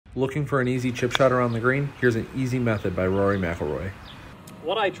Looking for an easy chip shot around the green? Here's an easy method by Rory McIlroy.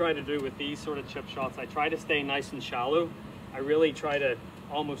 What I try to do with these sort of chip shots, I try to stay nice and shallow. I really try to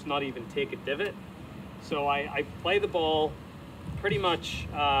almost not even take a divot. So I play the ball pretty much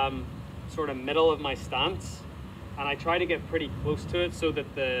sort of middle of my stance, and I try to get pretty close to it so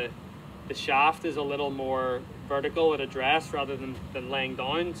that the shaft is a little more vertical at address rather than laying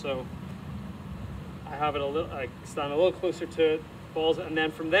down. So I have it I stand a little closer to it, balls, and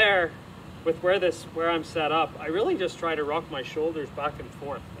then from there, with where I'm set up, I really just try to rock my shoulders back and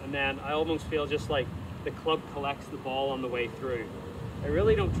forth, and then I almost feel just like the club collects the ball on the way through. I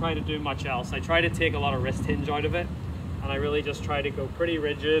really don't try to do much else. I try to take a lot of wrist hinge out of it, and I really just try to go pretty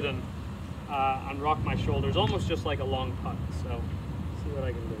rigid and rock my shoulders, almost just like a long putt. So see what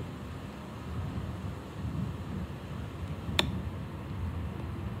I can do.